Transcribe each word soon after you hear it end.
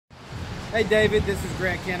Hey David, this is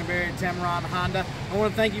Grant Canterbury at Tameron Honda. I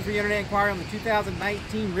want to thank you for your internet inquiry on the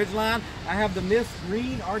 2019 Ridgeline. I have the Mist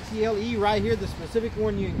Green RTLE right here, the specific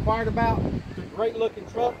one you inquired about. It's a great looking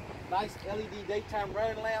truck, nice LED daytime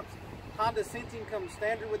running lamps. Honda sensing comes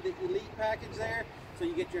standard with the Elite package there. So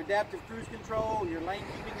you get your adaptive cruise control, your lane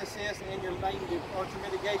keeping assist, and your lane departure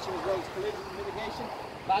mitigation as well as collision mitigation.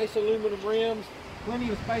 Nice aluminum rims, plenty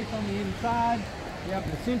of space on the inside. You have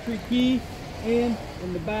the Sentry key. And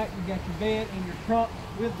in the back, you got your bed and your trunk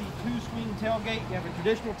with the two-swing tailgate. You have a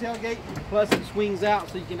traditional tailgate, plus it swings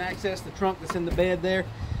out so you can access the trunk that's in the bed there.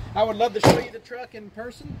 I would love to show you the truck in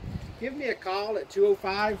person. Give me a call at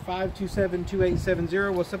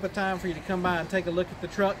 205-527-2870. We'll set up a time for you to come by and take a look at the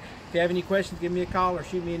truck. If you have any questions, give me a call or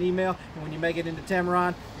shoot me an email. And when you make it into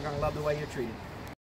Tameron, you're going to love the way you're treated.